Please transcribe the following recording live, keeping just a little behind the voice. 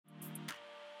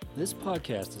This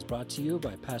podcast is brought to you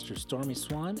by Pastor Stormy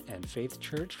Swan and Faith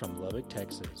Church from Lubbock,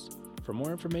 Texas. For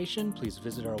more information, please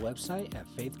visit our website at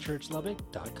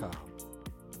faithchurchlubbock.com.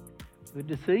 Good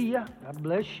to see you. God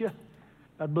bless you.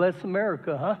 God bless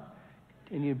America, huh?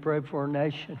 Continue to pray for our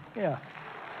nation. Yeah.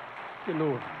 Good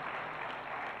Lord.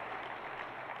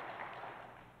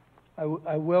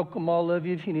 I welcome all of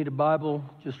you. If you need a Bible,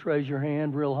 just raise your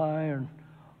hand real high, and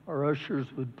our ushers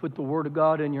would put the Word of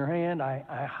God in your hand.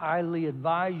 I highly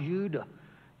advise you to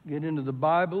get into the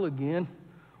Bible. Again,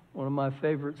 one of my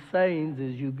favorite sayings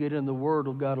is you get in the Word,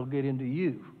 or God will get into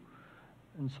you.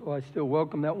 And so I still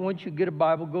welcome that. Once you get a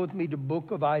Bible, go with me to the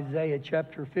book of Isaiah,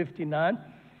 chapter 59.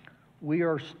 We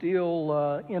are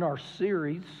still in our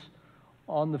series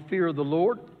on the fear of the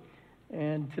Lord.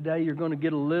 And today you're going to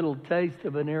get a little taste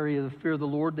of an area of the fear of the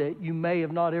Lord that you may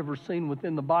have not ever seen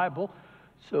within the Bible.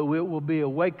 So it will be a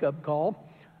wake-up call.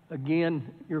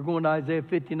 Again, you're going to Isaiah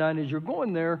 59. As you're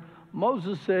going there,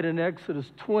 Moses said in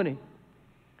Exodus 20,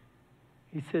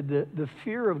 he said that the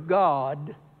fear of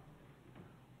God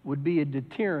would be a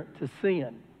deterrent to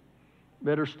sin.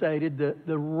 Better stated,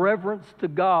 the reverence to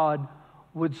God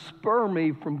would spur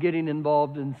me from getting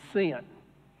involved in sin.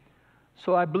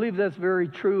 So I believe that's very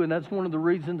true, and that's one of the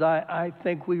reasons I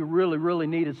think we really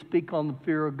need to speak on the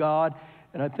fear of God.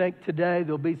 And I think today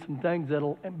there'll be some things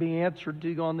that'll be answered to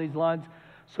you on these lines.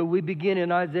 So we begin in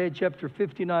Isaiah chapter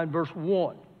 59, verse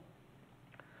 1.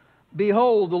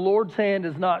 Behold, the Lord's hand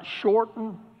is not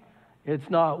shortened, it's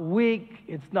not weak,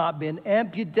 it's not been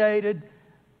amputated,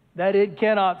 that it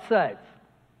cannot save.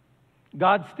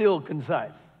 God still can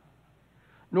save.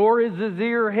 Nor is his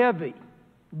ear heavy,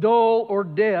 dull, or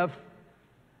deaf,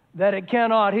 that it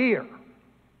cannot hear.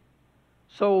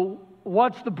 So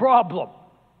what's the problem?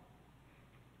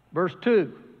 Verse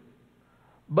 2,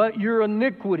 but your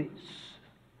iniquities,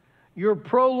 your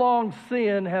prolonged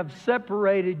sin have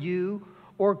separated you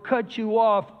or cut you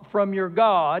off from your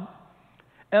God,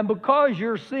 and because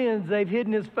your sins, they've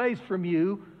hidden his face from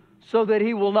you so that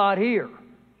he will not hear.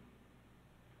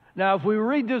 Now, if we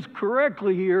read this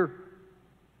correctly here,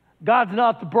 God's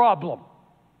not the problem.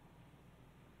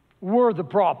 We're the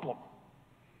problem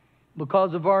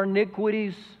because of our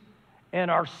iniquities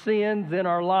and our sins in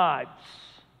our lives.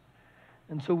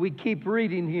 And so we keep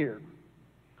reading here.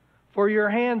 For your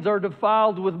hands are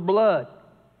defiled with blood.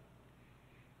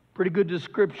 Pretty good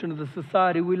description of the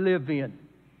society we live in.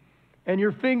 And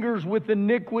your fingers with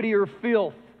iniquity or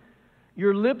filth.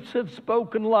 Your lips have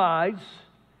spoken lies,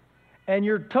 and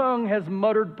your tongue has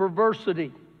muttered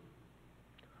perversity.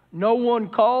 No one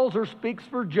calls or speaks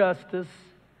for justice,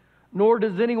 nor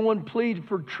does anyone plead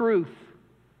for truth.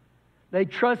 They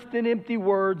trust in empty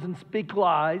words and speak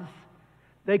lies.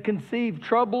 They conceive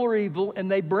trouble or evil, and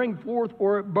they bring forth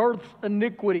or it births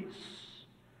iniquities.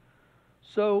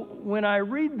 So when I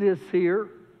read this here,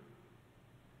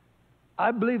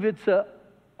 I believe it's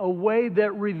a way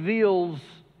that reveals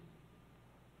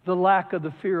the lack of the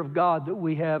fear of God that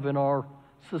we have in our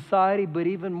society, but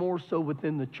even more so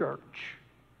within the church.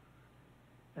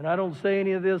 And I don't say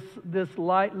any of this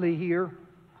lightly here,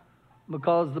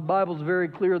 because the Bible's very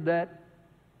clear that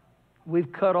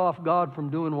we've cut off God from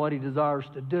doing what he desires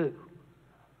to do.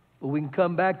 But we can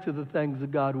come back to the things of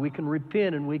God. We can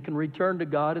repent and we can return to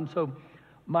God. And so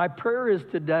my prayer is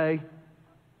today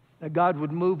that God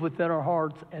would move within our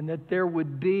hearts and that there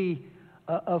would be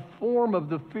a form of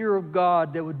the fear of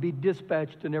God that would be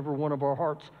dispatched in every one of our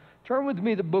hearts. Turn with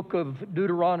me to the book of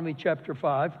Deuteronomy chapter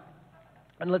 5.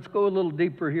 And let's go a little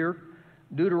deeper here.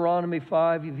 Deuteronomy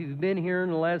 5. If you've been here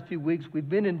in the last few weeks, we've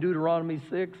been in Deuteronomy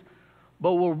 6.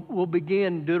 But we'll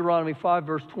begin Deuteronomy 5,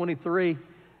 verse 23.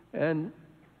 And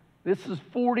this is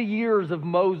 40 years of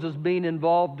Moses being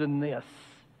involved in this.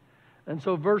 And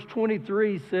so verse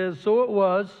 23 says, so it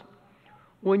was,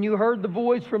 when you heard the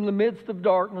voice from the midst of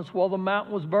darkness while the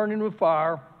mountain was burning with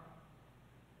fire,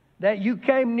 that you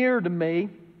came near to me,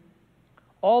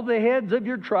 all the heads of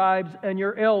your tribes and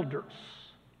your elders.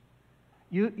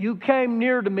 You came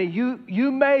near to me.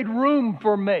 You made room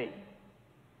for me.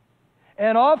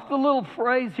 And off the little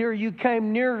phrase here, you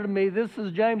came near to me, this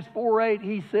is James 4:8.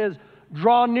 He says,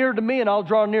 draw near to me and I'll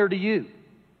draw near to you.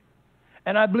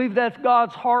 And I believe that's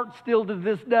God's heart still to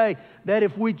this day, that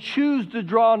if we choose to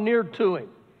draw near to him.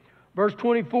 Verse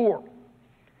 24,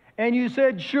 and you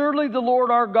said, surely the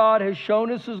Lord our God has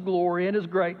shown us his glory and his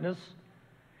greatness,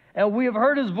 and we have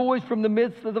heard his voice from the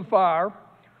midst of the fire.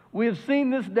 We have seen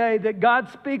this day that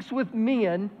God speaks with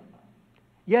men,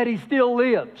 yet he still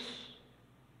lives.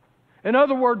 In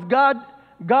other words, God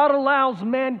allows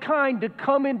mankind to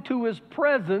come into his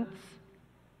presence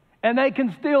and they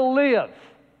can still live.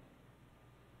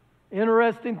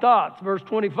 Interesting thoughts. Verse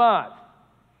 25.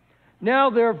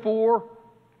 Now, therefore,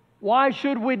 why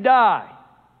should we die?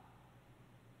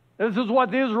 This is what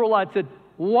the Israelites said.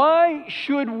 Why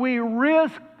should we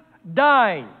risk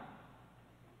dying?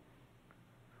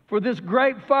 For this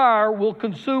great fire will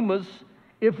consume us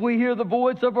if we hear the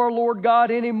voice of our Lord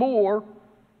God any more,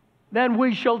 then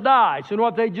we shall die. So you know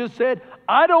what they just said?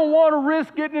 I don't want to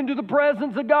risk getting into the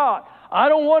presence of God. I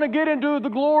don't want to get into the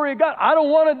glory of God. I don't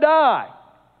want to die.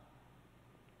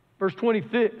 Verse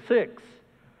 26.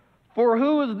 For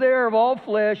who is there of all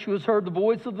flesh who has heard the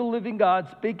voice of the living God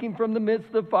speaking from the midst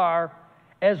of the fire,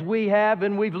 as we have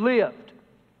and we've lived?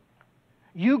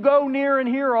 You go near and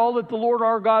hear all that the Lord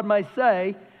our God may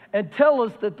say, and tell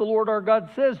us that the Lord our God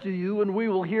says to you, and we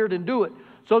will hear it and do it.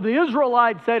 So the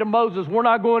Israelites say to Moses, we're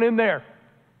not going in there.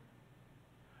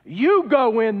 You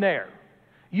go in there.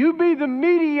 You be the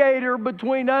mediator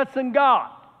between us and God.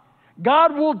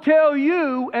 God will tell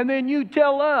you, and then you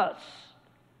tell us.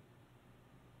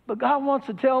 But God wants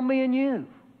to tell me and you.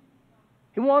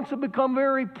 He wants to become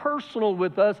very personal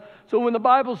with us. So when the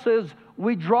Bible says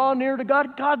we draw near to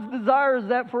God, God's desire is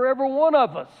that for every one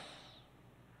of us.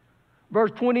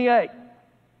 Verse 28.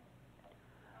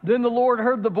 Then the Lord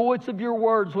heard the voice of your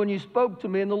words when you spoke to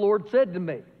me, and the Lord said to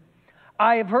me,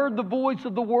 I have heard the voice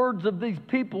of the words of these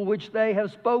people which they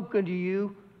have spoken to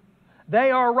you.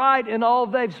 They are right in all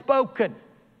they've spoken.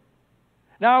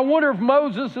 Now I wonder if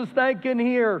Moses is thinking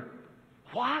here,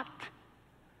 what?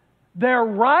 They're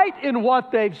right in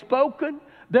what they've spoken.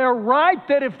 They're right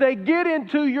that if they get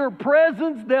into your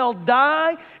presence, they'll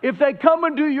die. If they come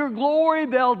into your glory,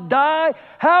 they'll die.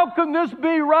 How can this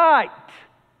be right?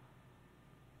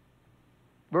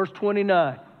 Verse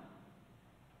 29.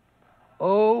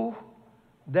 Oh,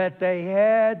 that they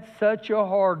had such a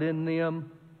heart in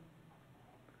them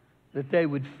that they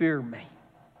would fear me.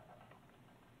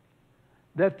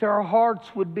 That their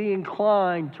hearts would be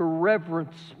inclined to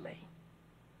reverence me,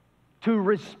 to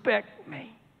respect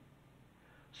me.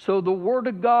 So the Word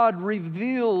of God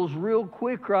reveals real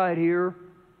quick right here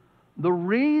the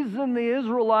reason the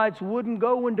Israelites wouldn't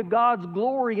go into God's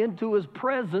glory, into His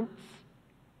presence,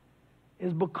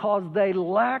 is because they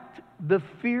lacked the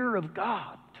fear of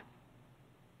God.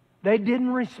 They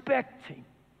didn't respect Him.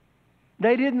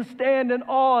 They didn't stand in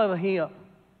awe of Him.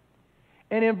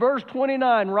 And in verse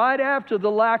 29, right after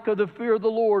the lack of the fear of the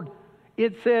Lord,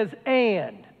 it says,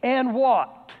 and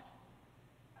what?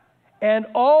 And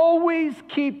always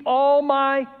keep all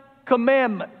my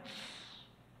commandments.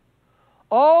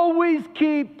 Always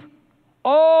keep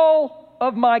all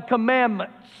of my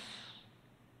commandments.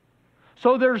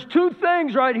 So there's two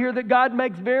things right here that God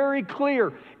makes very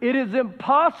clear. It is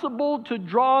impossible to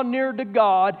draw near to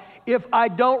God if I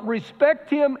don't respect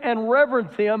Him and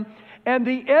reverence Him. And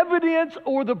the evidence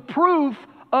or the proof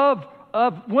of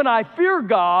when I fear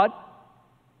God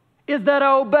is that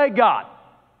I obey God.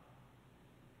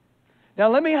 Now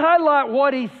let me highlight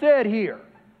what he said here.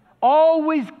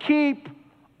 Always keep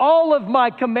all of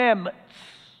my commandments.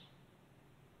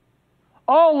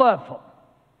 All of them.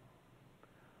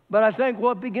 But I think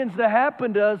what begins to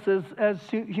happen to us as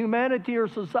humanity or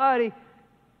society,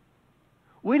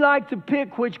 we like to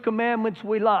pick which commandments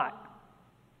we like.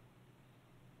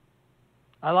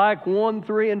 I like 1,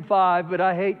 3, and 5, but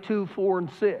I hate 2, 4, and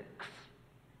 6.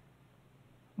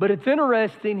 But it's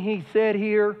interesting, he said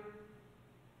here,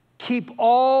 keep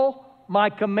all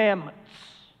my commandments.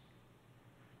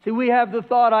 See, we have the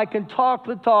thought, I can talk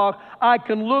the talk, I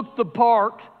can look the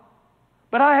part,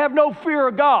 but I have no fear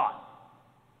of God.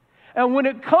 And when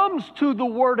it comes to the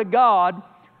Word of God,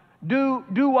 do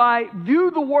I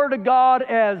view the Word of God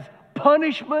as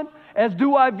punishment? As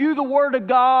do I view the Word of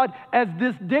God as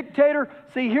this dictator?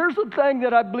 See, here's the thing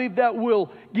that I believe that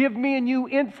will give me and you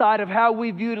insight of how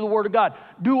we view the Word of God.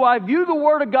 Do I view the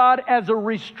Word of God as a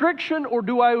restriction, or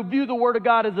do I view the Word of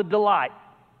God as a delight?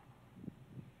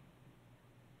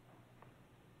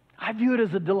 I view it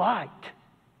as a delight.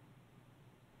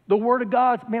 The Word of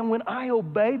God, man, when I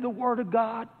obey the Word of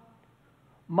God,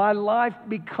 my life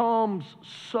becomes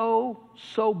so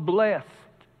blessed.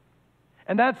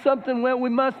 And that's something we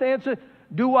must answer.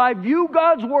 Do I view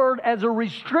God's Word as a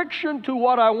restriction to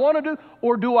what I want to do,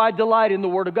 or do I delight in the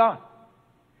Word of God?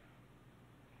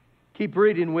 Keep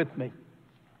reading with me.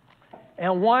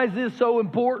 And why is this so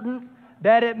important?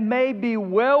 That it may be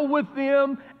well with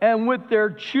them and with their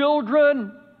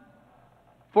children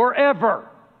forever.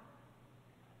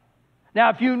 Now,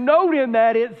 if you note in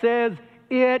that, it says,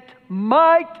 it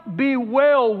might be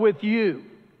well with you.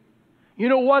 You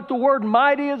know what the word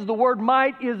might is? The word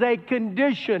might is a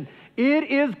condition.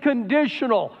 It is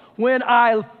conditional. When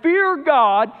I fear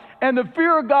God, and the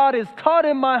fear of God is taught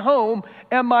in my home,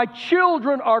 and my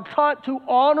children are taught to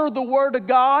honor the Word of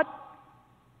God,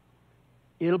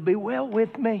 it'll be well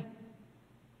with me.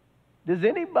 Does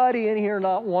anybody in here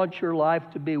not want your life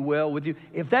to be well with you?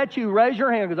 If that's you, raise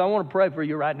your hand, because I want to pray for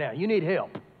you right now. You need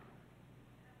help.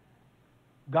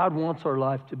 God wants our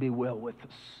life to be well with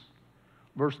us.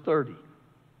 Verse 30.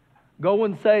 Go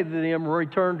and say to them,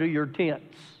 return to your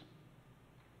tents.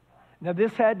 Now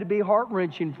this had to be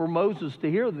heart-wrenching for Moses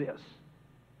to hear this.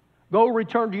 Go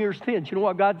return to your tents. You know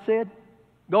what God said?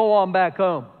 Go on back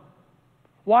home.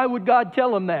 Why would God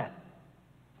tell them that?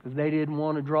 Because they didn't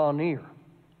want to draw near.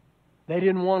 They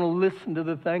didn't want to listen to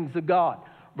the things of God.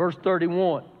 Verse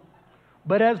 31.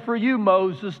 But as for you,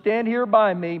 Moses, stand here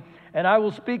by me, and I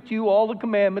will speak to you all the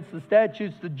commandments, the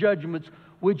statutes, the judgments,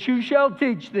 which you shall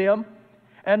teach them.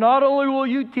 And not only will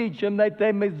you teach them, that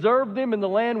they may observe them in the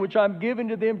land which I'm giving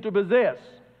to them to possess.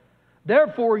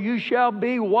 Therefore you shall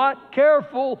be what?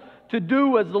 Careful to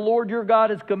do as the Lord your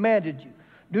God has commanded you.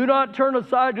 Do not turn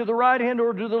aside to the right hand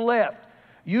or to the left.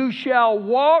 You shall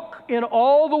walk in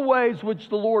all the ways which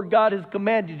the Lord God has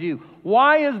commanded you.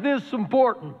 Why is this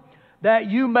important? That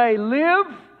you may live,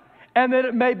 and that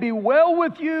it may be well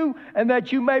with you, and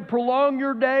that you may prolong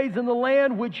your days in the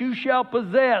land which you shall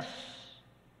possess.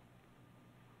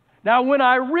 Now, when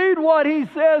I read what he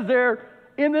says there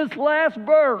in this last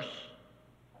verse,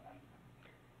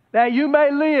 that you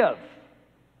may live,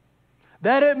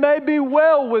 that it may be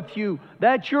well with you,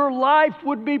 that your life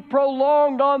would be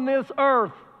prolonged on this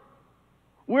earth.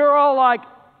 We're all like,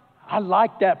 I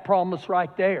like that promise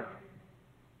right there.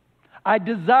 I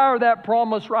desire that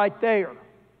promise right there.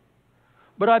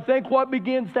 But I think what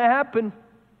begins to happen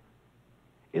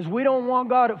is we don't want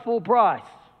God at full price.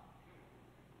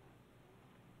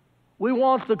 We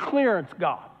want the clearance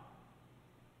God.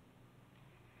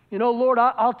 You know, Lord,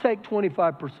 I'll take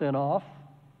 25% off.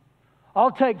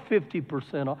 I'll take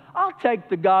 50% off. I'll take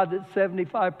the God that's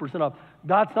 75% off.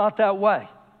 God's not that way.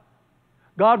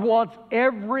 God wants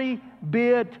every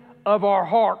bit of our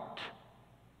heart.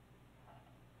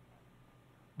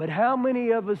 But how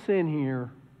many of us in here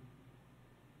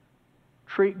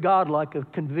treat God like a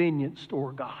convenience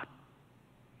store God?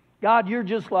 God, you're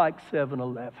just like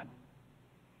 7-Eleven.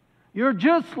 You're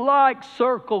just like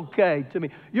Circle K to me.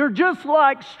 You're just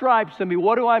like Stripes to me.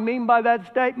 What do I mean by that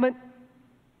statement?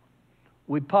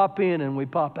 We pop in and we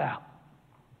pop out.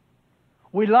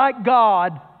 We like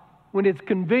God when it's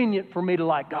convenient for me to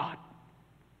like God.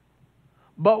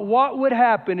 But what would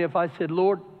happen if I said,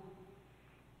 Lord,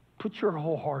 put your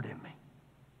whole heart in me.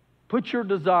 Put your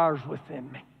desires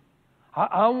within me.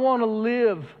 I want to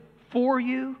live for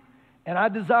you, and I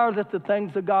desire that the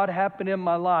things of God happen in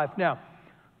my life. Now,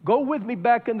 go with me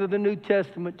back into the New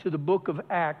Testament to the book of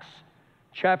Acts,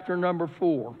 chapter number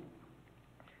 4.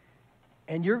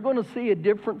 And you're going to see a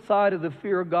different side of the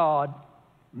fear of God,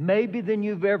 maybe than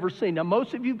you've ever seen. Now,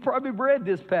 most of you probably read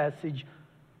this passage,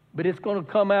 but it's going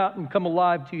to come out and come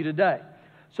alive to you today.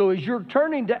 So as you're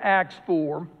turning to Acts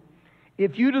 4,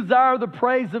 if you desire the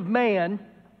praise of man,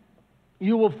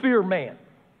 you will fear man,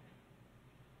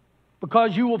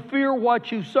 because you will fear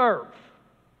what you serve.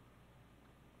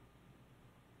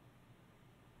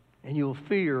 And you'll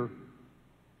fear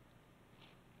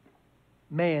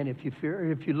man if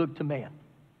you look to man.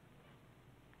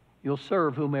 You'll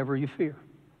serve whomever you fear.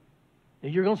 Now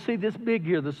you're going to see this big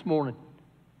here this morning.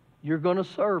 You're going to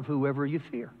serve whoever you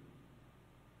fear.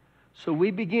 So we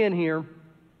begin here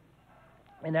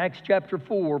in Acts chapter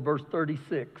 4, verse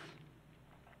 36.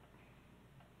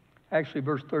 Actually,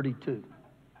 verse 32.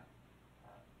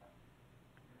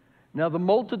 Now the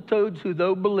multitudes who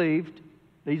though believed,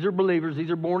 these are believers, these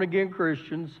are born-again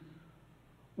Christians,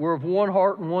 were of one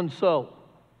heart and one soul.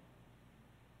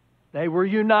 They were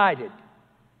united.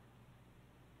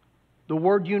 The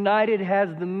word united has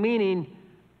the meaning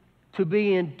to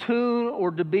be in tune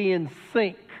or to be in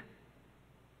sync.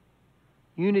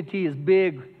 Unity is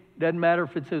big. Doesn't matter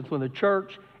if it's within the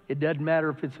church. It doesn't matter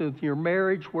if it's within your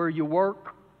marriage, where you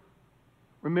work.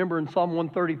 Remember in Psalm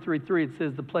 133:3, it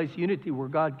says the place unity where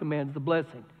God commands the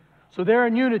blessing. So they're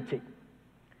in unity.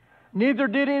 Neither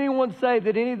did anyone say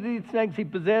that any of these things he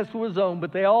possessed were his own,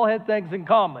 but they all had things in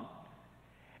common.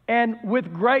 And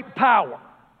with great power,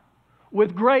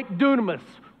 with great dunamis,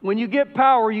 when you get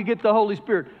power, you get the Holy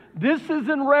Spirit. This is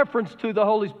in reference to the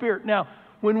Holy Spirit. Now,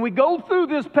 when we go through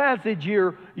this passage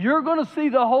here, you're going to see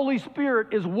the Holy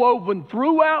Spirit is woven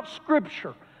throughout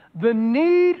Scripture. The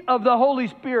need of the Holy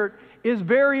Spirit is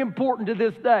very important to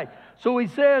this day. So he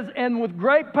says, and with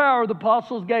great power the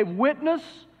apostles gave witness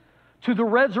to the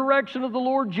resurrection of the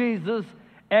Lord Jesus,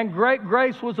 and great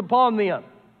grace was upon them.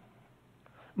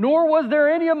 Nor was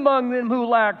there any among them who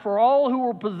lacked, for all who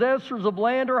were possessors of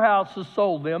land or houses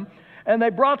sold them, and they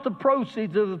brought the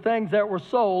proceeds of the things that were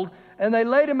sold, and they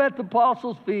laid him at the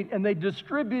apostles' feet, and they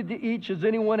distributed to each as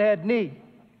anyone had need.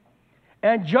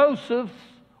 And Joseph's,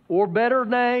 or better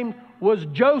named, was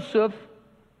Joseph,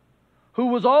 who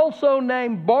was also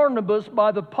named Barnabas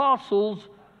by the apostles,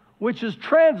 which is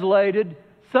translated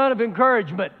son of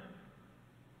encouragement.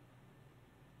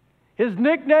 His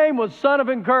nickname was son of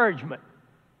encouragement.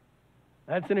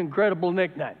 That's an incredible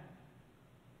nickname.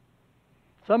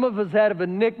 Some of us had a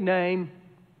nickname,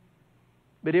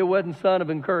 but it wasn't son of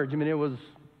encouragement. It was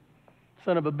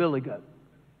son of a billy goat,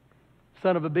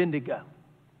 son of a bendigo.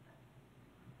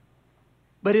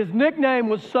 But his nickname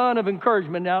was son of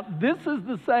encouragement. Now, this is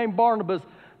the same Barnabas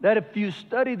that if you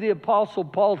study the Apostle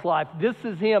Paul's life, this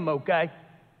is him, okay?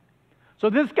 So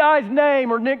this guy's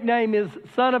name or nickname is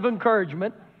son of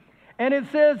encouragement. And it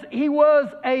says he was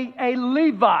a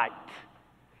Levite.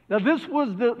 Now, this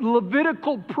was the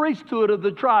Levitical priesthood of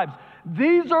the tribes.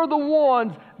 These are the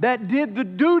ones that did the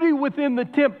duty within the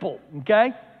temple,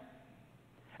 okay?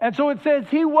 And so it says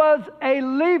he was a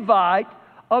Levite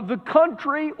of the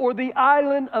country or the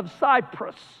island of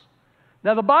Cyprus.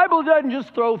 Now, the Bible doesn't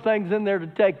just throw things in there to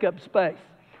take up space.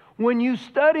 When you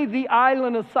study the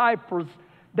island of Cyprus,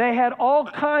 they had all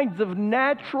kinds of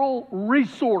natural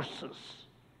resources.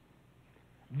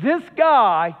 This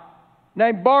guy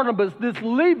named Barnabas, this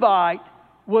Levite,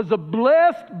 was a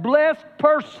blessed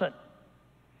person.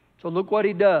 So look what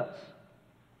he does.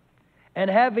 And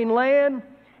having land,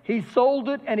 he sold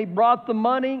it, and he brought the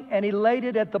money, and he laid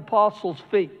it at the apostles'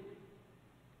 feet.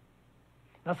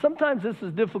 Now, sometimes this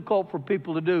is difficult for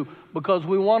people to do because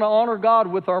we want to honor God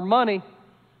with our money,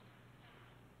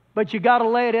 but you got to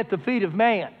lay it at the feet of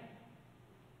man.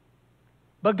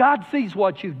 But God sees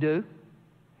what you do.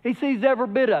 He sees every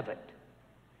bit of it.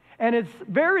 And it's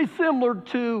very similar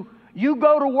to you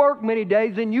go to work many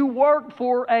days and you work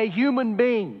for a human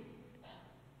being.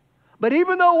 But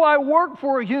even though I work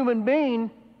for a human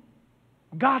being,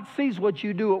 God sees what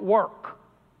you do at work.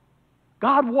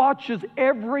 God watches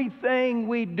everything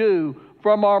we do,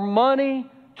 from our money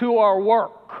to our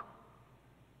work.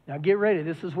 Now get ready.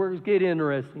 This is where it gets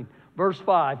interesting. Verse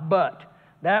 5, but.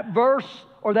 That verse,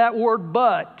 or that word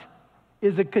but,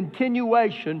 is a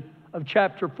continuation of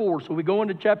chapter 4. So we go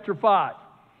into chapter 5.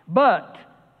 But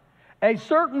a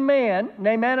certain man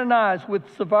named Ananias with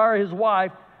Sapphira his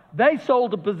wife, they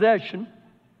sold a possession,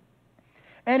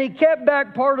 and he kept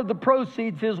back part of the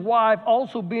proceeds, his wife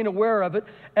also being aware of it,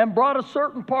 and brought a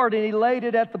certain part, and he laid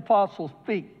it at the apostles'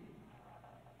 feet.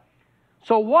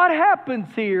 So what happens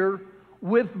here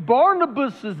with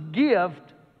Barnabas' gift,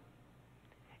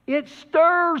 it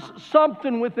stirs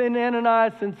something within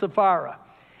Ananias and Sapphira.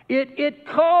 It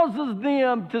causes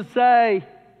them to say,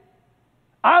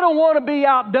 I don't want to be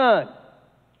outdone.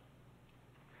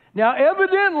 Now,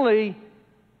 evidently,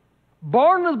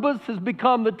 Barnabas has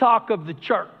become the talk of the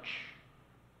church.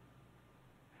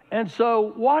 And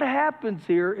so what happens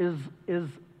here is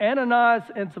Ananias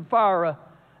and Sapphira,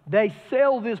 they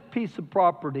sell this piece of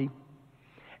property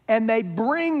and they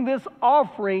bring this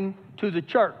offering to the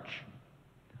church.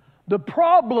 The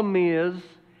problem is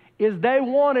they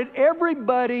wanted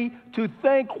everybody to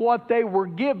think what they were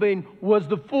giving was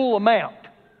the full amount.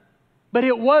 But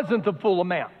it wasn't the full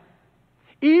amount.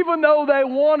 Even though they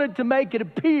wanted to make it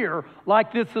appear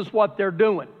like this is what they're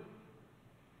doing.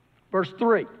 Verse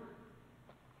 3.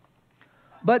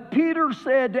 But Peter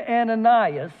said to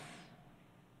Ananias,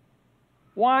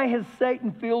 why has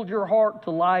Satan filled your heart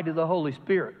to lie to the Holy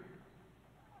Spirit?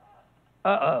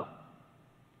 Uh-oh.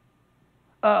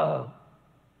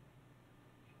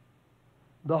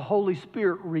 The Holy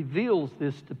Spirit reveals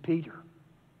this to Peter.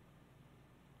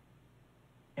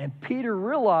 And Peter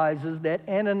realizes that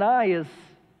Ananias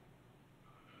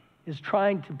is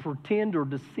trying to pretend or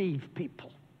deceive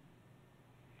people.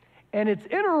 And it's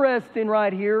interesting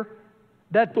right here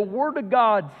that the Word of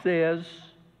God says,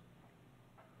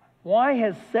 why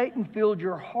has Satan filled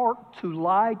your heart to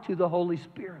lie to the Holy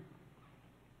Spirit?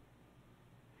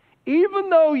 Even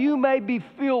though you may be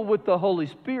filled with the Holy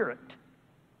Spirit,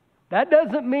 that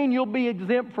doesn't mean you'll be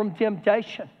exempt from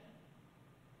temptation.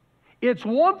 It's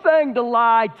one thing to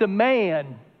lie to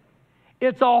man.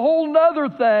 It's a whole nother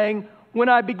thing when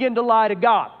I begin to lie to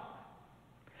God.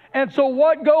 And so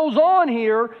what goes on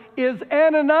here is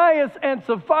Ananias and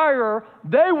Sapphira,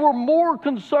 they were more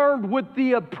concerned with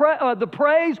the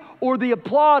praise or the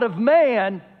applaud of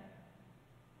man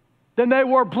than they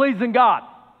were pleasing God.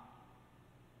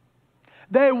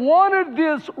 They wanted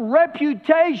this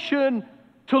reputation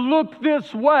to look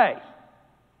this way.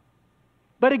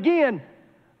 But again,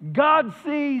 God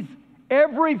sees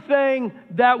everything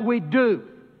that we do.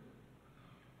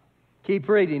 Keep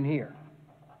reading here.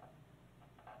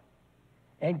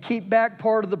 and keep back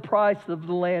part of the price of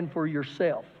the land for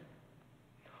yourself.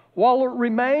 While it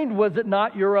remained, was it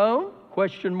not your own?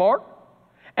 Question mark.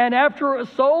 And after it was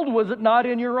sold, was it not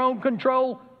in your own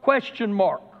control? Question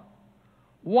mark.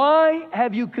 Why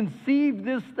have you conceived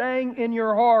this thing in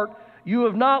your heart? You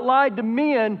have not lied to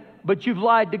men, but you've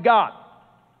lied to God.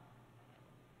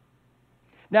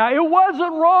 Now, it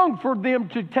wasn't wrong for them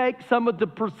to take some of the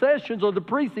processions or the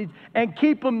precedes and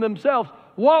keep them themselves.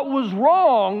 What was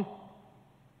wrong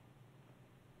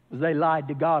was they lied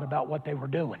to God about what they were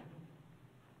doing.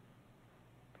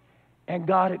 And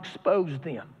God exposed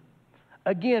them.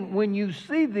 Again, when you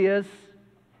see this,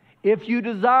 if you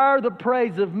desire the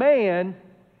praise of man,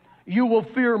 you will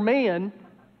fear men,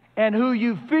 and who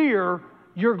you fear,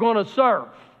 you're going to serve.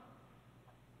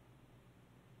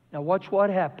 Now watch what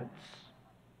happens.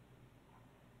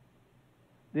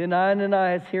 Then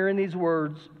Ananias, hearing these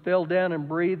words, fell down and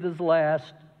breathed his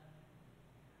last.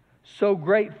 So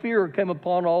great fear came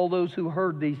upon all those who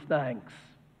heard these things.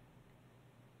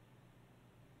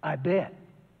 I bet.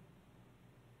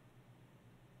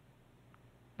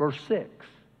 Verse 6.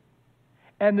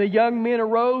 And the young men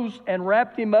arose and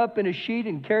wrapped him up in a sheet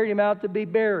and carried him out to be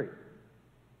buried.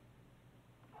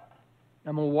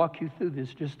 I'm going to walk you through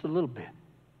this just a little bit.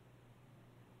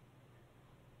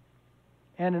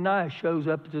 Ananias shows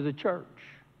up to the church.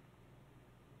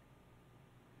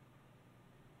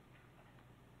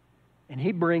 And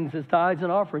he brings his tithes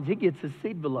and offerings. He gets his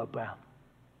seed envelope out.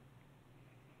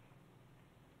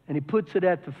 And he puts it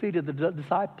at the feet of the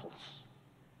disciples.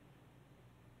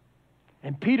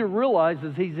 And Peter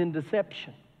realizes he's in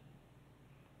deception.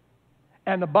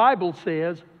 And the Bible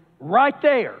says, right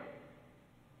there,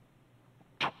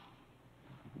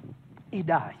 he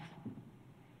dies.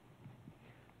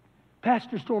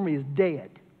 Pastor Stormy is dead.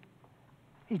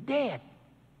 He's dead.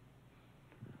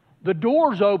 The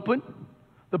doors open.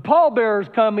 The pallbearers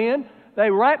come in.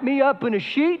 They wrap me up in a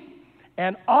sheet.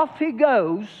 And off he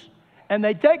goes. And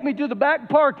they take me to the back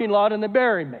parking lot and they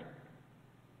bury me.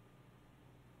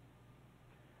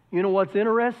 You know what's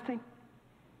interesting?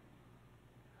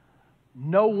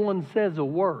 No one says a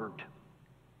word.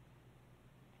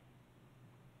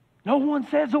 No one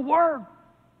says a word.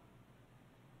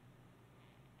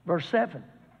 Verse 7.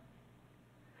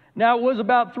 Now it was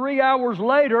about 3 hours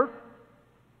later.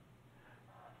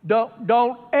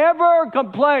 Don't ever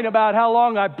complain about how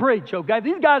long I preach, okay?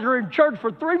 These guys are in church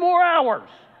for 3 more hours.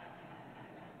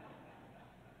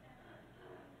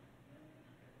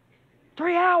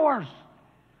 3 hours.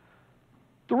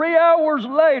 3 hours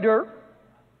later,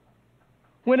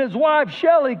 when his wife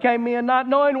Shelley came in, not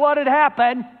knowing what had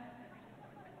happened,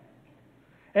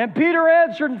 and Peter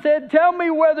answered and said, tell me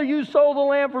whether you sold the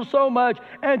land for so much.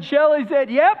 And Shelley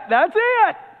said, yep, that's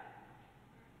it.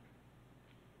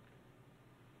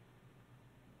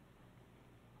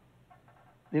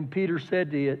 Then Peter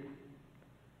said to it,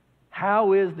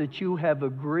 how is that you have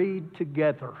agreed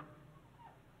together?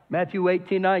 Matthew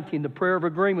 18:19, the prayer of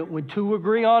agreement, when two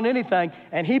agree on anything.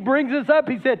 And he brings this up.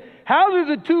 He said, how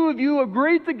do the two of you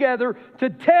agree together to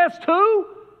test who?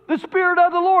 The Spirit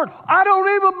of the Lord. I don't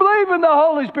even believe in the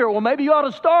Holy Spirit. Well, maybe you ought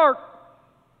to start.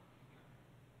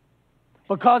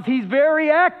 Because he's very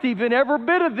active in every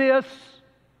bit of this.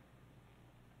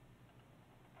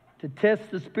 To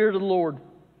test the Spirit of the Lord.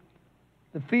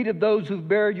 The feet of those who've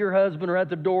buried your husband are at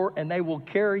the door, and they will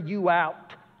carry you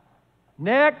out.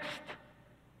 Next.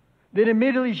 Then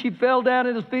immediately she fell down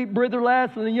at his feet, breathed her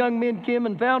last, and the young men came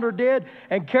and found her dead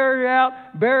and carried her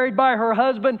out, buried by her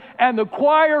husband. And the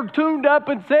choir tuned up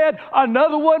and said,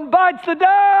 another one bites the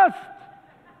dust.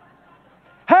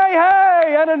 Hey,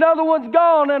 hey, and another one's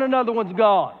gone, and another one's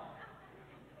gone.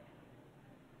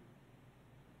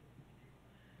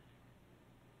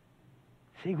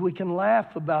 See, we can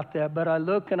laugh about that, but I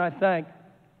look and I think,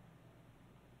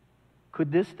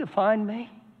 could this define me?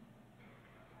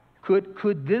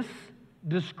 Could this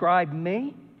describe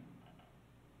me?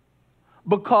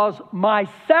 Because my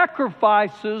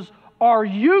sacrifices are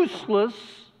useless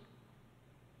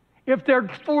if they're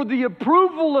for the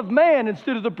approval of man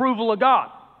instead of the approval of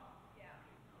God. Yeah.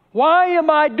 Why am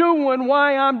I doing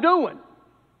why I'm doing?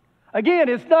 Again,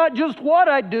 it's not just what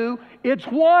I do, it's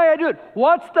why I do it.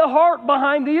 What's the heart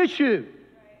behind the issue?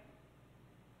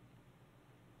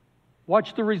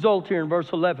 Watch the result here in verse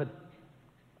 11.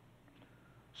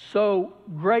 So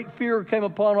great fear came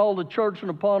upon all the church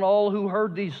and upon all who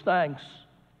heard these things.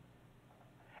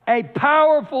 A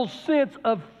powerful sense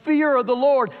of fear of the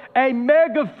Lord, a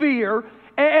mega fear.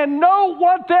 And note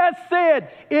what that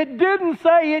said. It didn't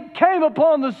say it came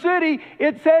upon the city,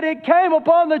 it said it came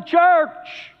upon the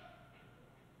church.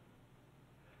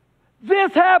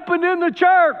 This happened in the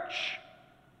church.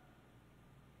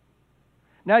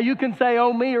 Now you can say,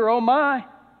 oh me or oh my.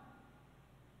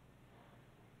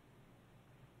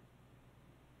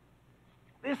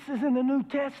 This is in the New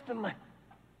Testament.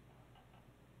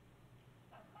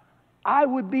 I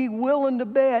would be willing to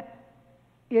bet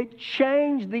it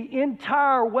changed the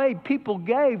entire way people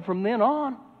gave from then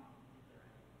on.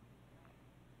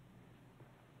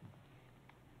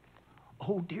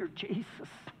 Oh, dear Jesus.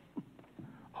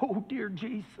 Oh, dear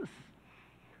Jesus.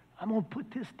 I'm going to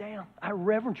put this down. I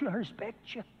reverence you. I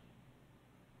respect you.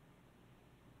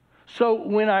 So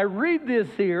when I read this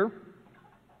here,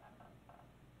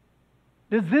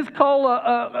 does this call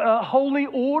a holy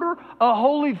order, a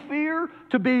holy fear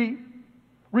to be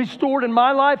restored in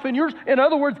my life and yours? In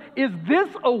other words, is this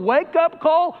a wake-up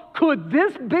call? Could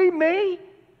this be me?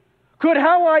 Could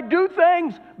how I do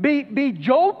things be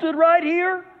jolted right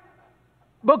here?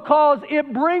 Because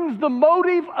it brings the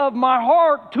motive of my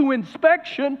heart to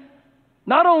inspection,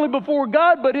 not only before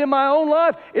God, but in my own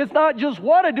life. It's not just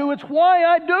what I do, it's why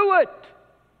I do it.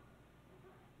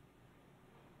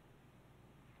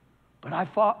 But I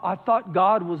thought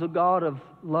God was a God of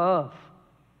love.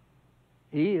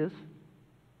 He is.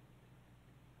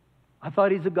 I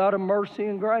thought He's a God of mercy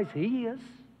and grace. He is.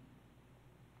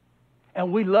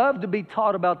 And we love to be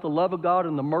taught about the love of God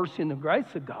and the mercy and the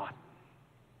grace of God.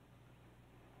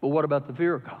 But what about the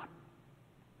fear of God?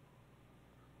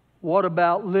 What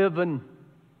about living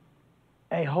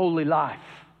a holy life?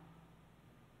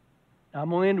 Now, I'm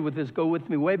going to end with this. Go with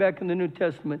me way back in the New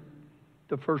Testament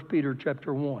to 1 Peter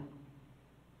chapter 1.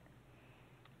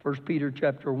 1 Peter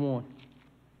chapter 1.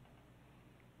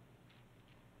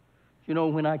 You know,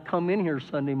 when I come in here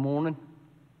Sunday morning,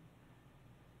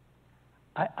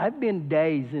 I've been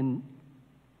days in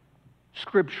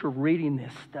Scripture reading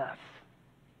this stuff.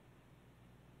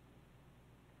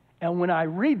 And when I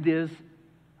read this,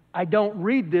 I don't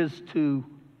read this to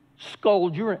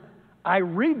scold you. I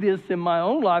read this in my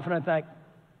own life and I think,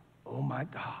 oh my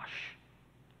gosh,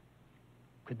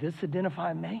 could this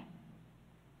identify me?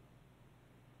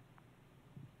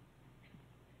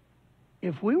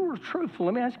 If we were truthful,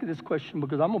 let me ask you this question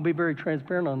because I'm going to be very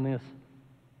transparent on this.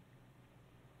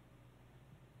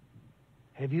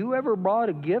 Have you ever brought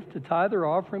a gift, a tithe or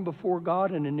offering before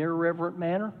God in an irreverent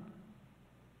manner?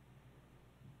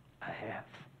 I have.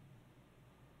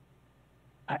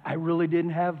 I really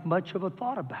didn't have much of a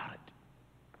thought about it.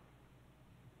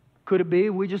 Could it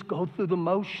be we just go through the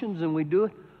motions and we do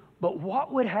it? But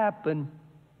what would happen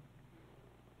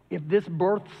if this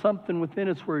birthed something within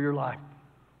us where you're like,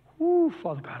 ooh,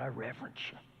 Father God, I reverence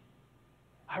you.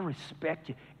 I respect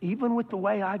you, even with the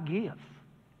way I give.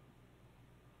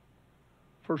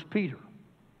 1 Peter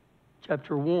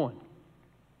chapter 1,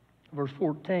 verse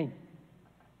 14.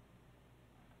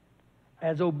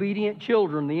 As obedient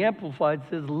children, the Amplified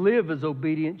says, live as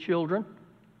obedient children,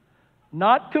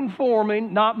 not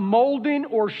conforming, not molding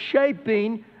or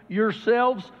shaping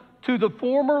yourselves to the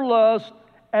former lust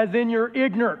as in your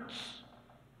ignorance.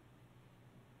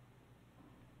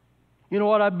 You know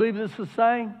what I believe this is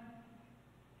saying?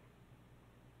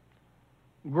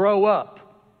 Grow up.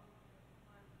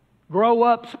 Grow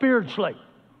up spiritually.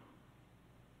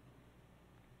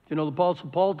 You know, the Apostle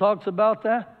Paul talks about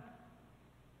that.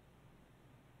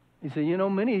 He said, you know,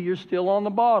 many of you are still on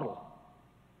the bottle.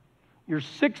 You're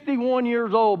 61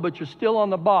 years old, but you're still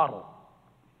on the bottle.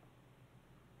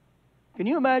 Can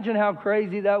you imagine how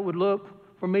crazy that would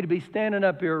look for me to be standing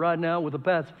up here right now with a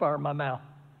pacifier in my mouth?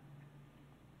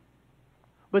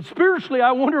 But spiritually,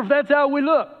 I wonder if that's how we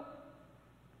look.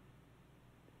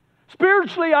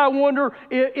 Spiritually, I wonder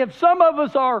if some of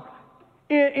us are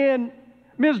in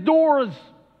Ms. Dora's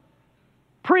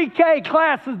pre-K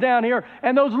classes down here,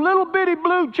 and those little bitty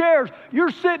blue chairs,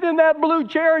 you're sitting in that blue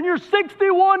chair and you're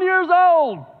 61 years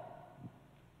old.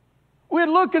 We'd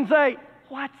look and say,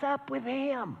 what's up with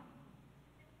him?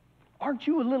 Aren't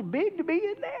you a little big to be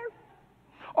in there?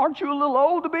 Aren't you a little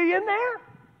old to be in there?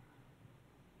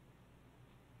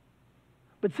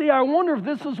 But see, I wonder if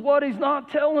this is what He's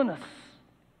not telling us.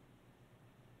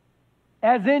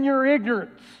 As in your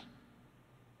ignorance.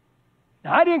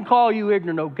 Now, I didn't call you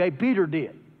ignorant, okay? Peter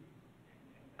did.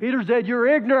 Peter said, you're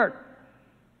ignorant.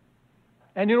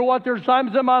 And you know what? There's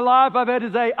times in my life I've had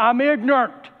to say, I'm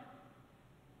ignorant.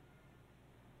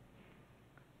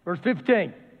 Verse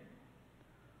 15.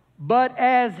 But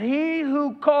as He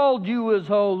who called you is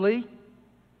holy,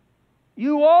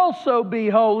 you also be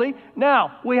holy.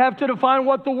 Now, we have to define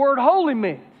what the word holy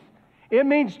means. It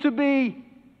means to be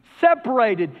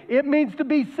separated. It means to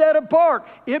be set apart.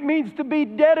 It means to be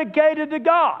dedicated to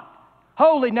God.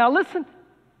 Holy. Now listen,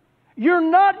 you're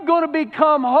not going to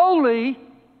become holy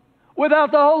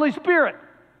without the Holy Spirit.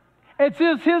 It's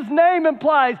as His name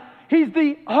implies. He's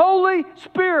the Holy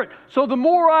Spirit. So the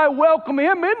more I welcome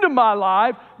Him into my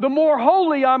life, the more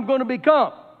holy I'm going to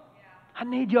become. I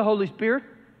need you, Holy Spirit.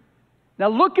 Now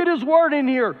look at His word in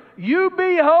here. You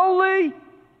be holy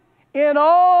in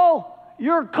all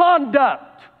your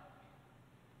conduct.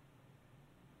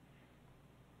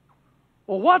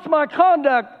 Well, what's my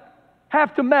conduct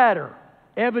have to matter?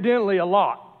 Evidently a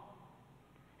lot.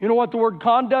 You know what the word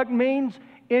conduct means?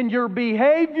 In your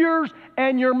behaviors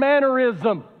and your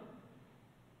mannerism.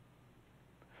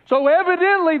 So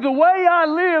evidently the way I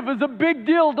live is a big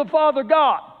deal to Father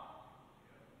God.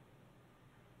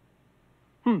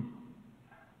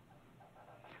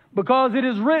 Because it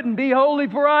is written, be holy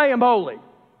for I am holy.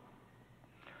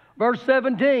 Verse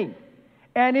 17,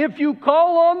 and if you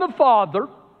call on the Father,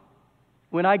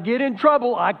 when I get in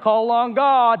trouble, I call on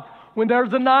God. When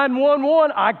there's a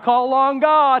 911, I call on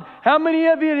God. How many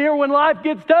of you here, when life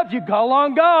gets tough, you call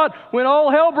on God? When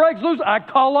all hell breaks loose, I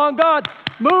call on God.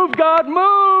 Move, God,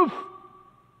 move.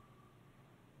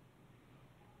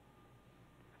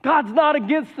 God's not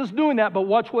against us doing that, but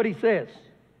watch what He says.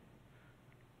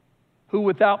 Who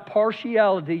without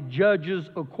partiality judges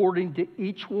according to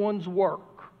each one's work.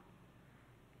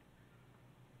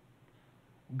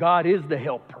 God is the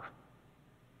helper,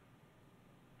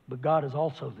 but God is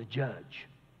also the judge.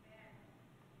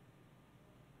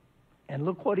 And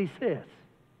look what He says.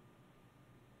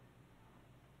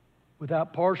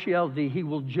 Without partiality, He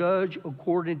will judge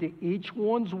according to each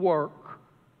one's work.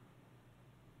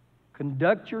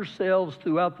 Conduct yourselves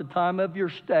throughout the time of your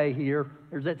stay here.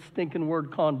 There's that stinking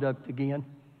word conduct again.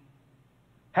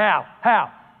 How?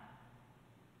 How?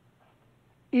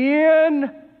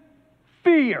 In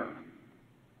fear.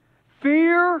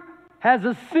 Fear has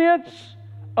a sense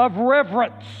of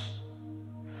reverence.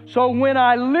 So when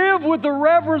I live with the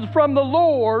reverence from the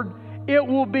Lord, it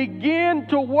will begin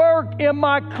to work in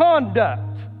my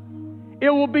conduct. It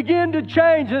will begin to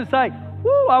change and say,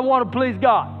 whoo, I want to please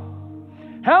God.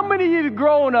 How many of you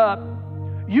growing up,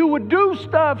 you would do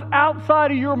stuff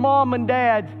outside of your mom and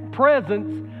dad's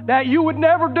presence that you would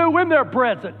never do in their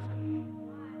presence?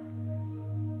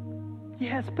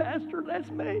 Yes, Pastor,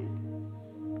 that's me.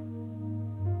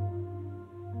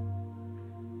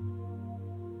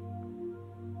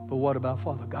 But what about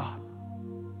Father God?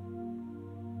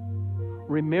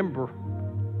 Remember,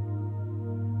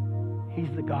 He's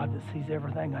the God that sees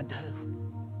everything I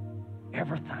do.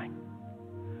 Everything.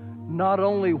 Not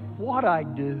only what I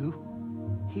do,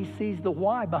 He sees the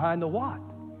why behind the what.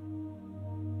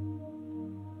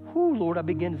 Whew, Lord, I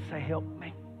begin to say, help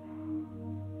me.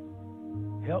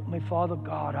 Help me, Father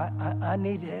God. I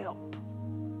need help.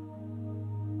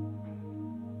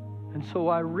 And so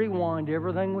I rewind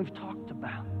everything we've talked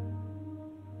about.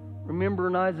 Remember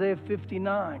in Isaiah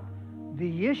 59,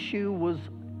 the issue was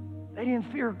they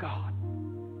didn't fear God.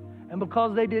 And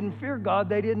because they didn't fear God,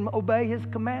 they didn't obey His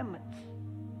commandments.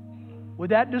 Would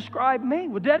that describe me?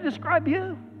 Would that describe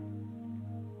you?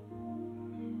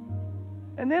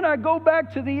 And then I go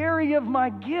back to the area of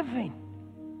my giving.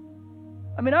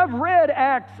 I mean, I've read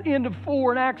Acts into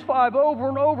 4 and Acts 5 over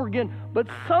and over again, but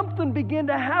something began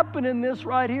to happen in this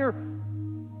right here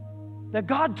that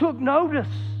God took notice.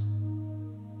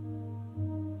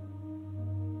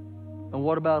 And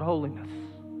what about holiness?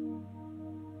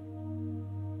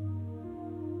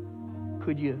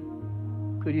 Could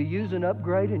you use an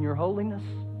upgrade in your holiness?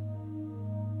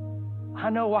 I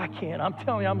know I can. I'm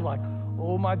telling you, I'm like,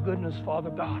 oh my goodness, Father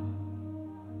God.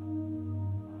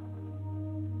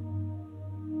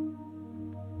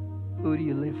 Who do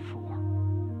you live for?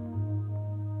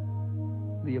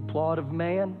 The applaud of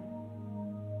man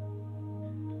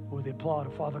or the applaud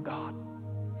of Father God?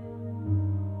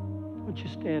 Won't you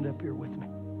stand up here with me?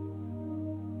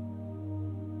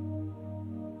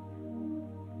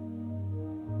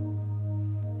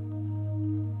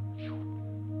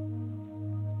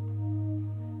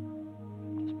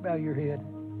 Bow your head.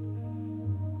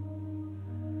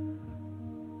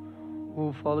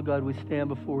 Oh, Father God, we stand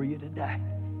before you today.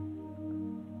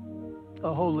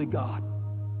 A holy God.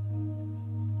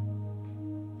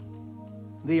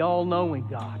 The all-knowing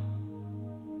God.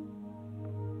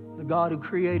 The God who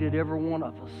created every one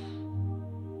of us.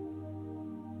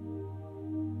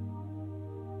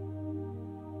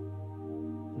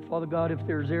 And Father God, if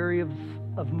there's areas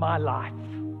of my life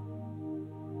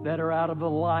that are out of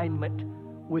alignment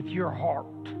with your heart,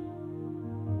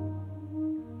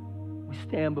 we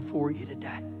stand before you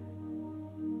today.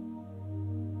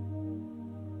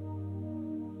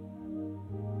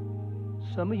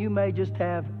 Some of you may just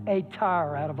have a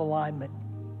tire out of alignment.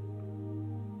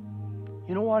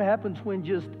 You know what happens when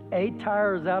just a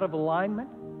tire is out of alignment?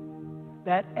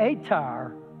 That a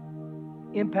tire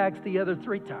impacts the other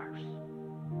 3 tires.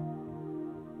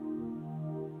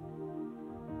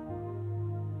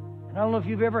 And I don't know if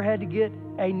you've ever had to get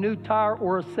a new tire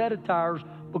or a set of tires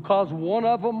because one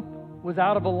of them was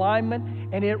out of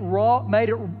alignment and it made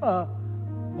it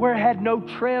where it had no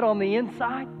tread on the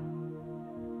inside.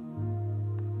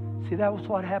 See, that was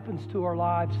what happens to our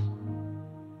lives.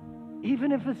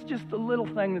 Even if it's just a little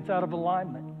thing that's out of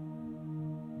alignment.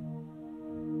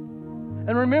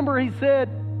 And remember, he said,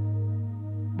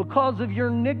 because of your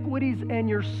iniquities and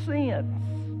your sins,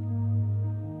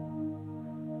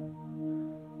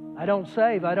 I don't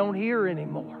save, I don't hear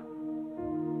anymore.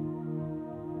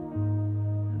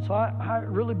 And so I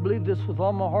really believe this with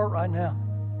all my heart right now.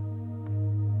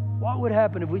 What would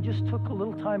happen if we just took a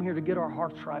little time here to get our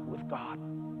hearts right with God?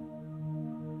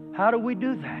 How do we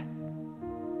do that?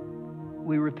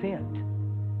 We repent.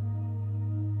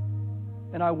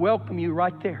 And I welcome you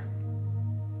right there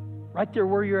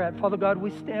where you're at. Father God,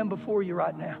 we stand before you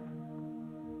right now.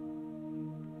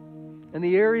 And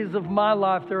the areas of my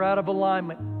life that are out of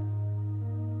alignment,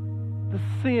 the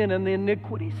sin and the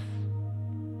iniquities.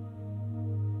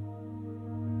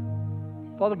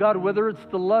 Father God, whether it's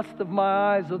the lust of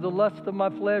my eyes or the lust of my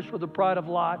flesh or the pride of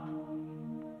life,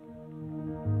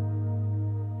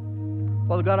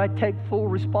 Father God, I take full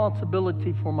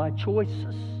responsibility for my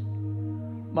choices,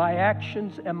 my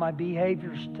actions, and my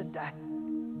behaviors today.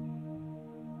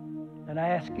 And I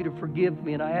ask you to forgive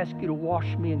me, and I ask you to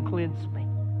wash me and cleanse me.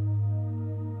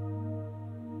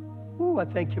 Ooh, I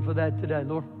thank you for that today,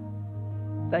 Lord.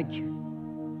 Thank you.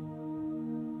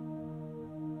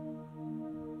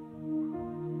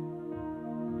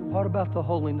 What about the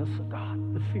holiness of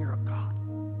God, the fear of God?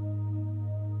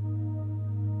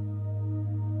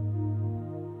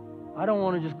 I don't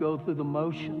want to just go through the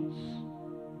motions.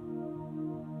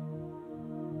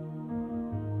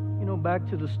 You know, back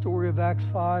to the story of Acts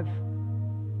 5.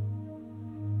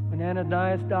 When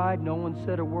Ananias died, no one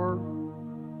said a word.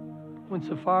 When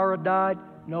Sapphira died,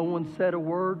 no one said a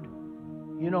word.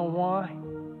 You know why?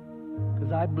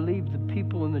 Because I believe the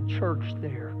people in the church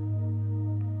there,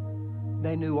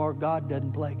 they knew our God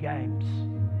doesn't play games.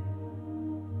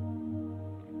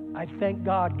 I thank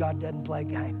God doesn't play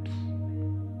games.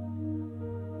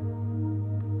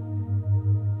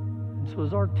 And so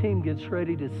as our team gets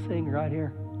ready to sing right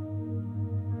here,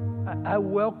 I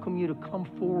welcome you to come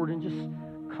forward and just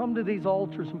come to these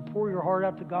altars and pour your heart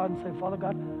out to God and say, Father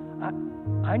God,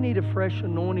 I need a fresh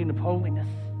anointing of holiness.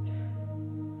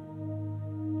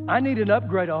 I need an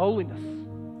upgrade of holiness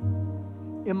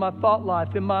in my thought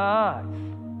life, in my eyes.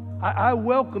 I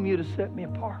welcome you to set me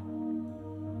apart.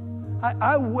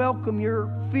 I welcome your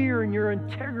fear and your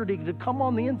integrity to come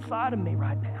on the inside of me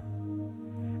right now.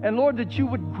 And Lord, that you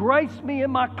would grace me in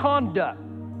my conduct.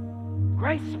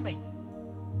 Grace me.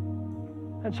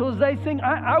 And so as they sing,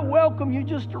 I welcome you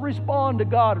just to respond to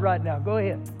God right now. Go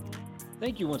ahead.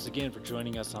 Thank you once again for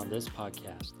joining us on this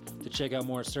podcast. To check out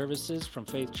more services from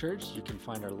Faith Church, you can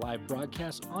find our live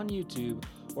broadcast on YouTube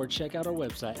or check out our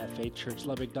website at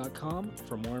faithchurchlubbock.com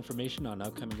for more information on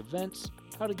upcoming events,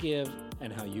 how to give,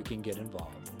 and how you can get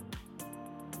involved.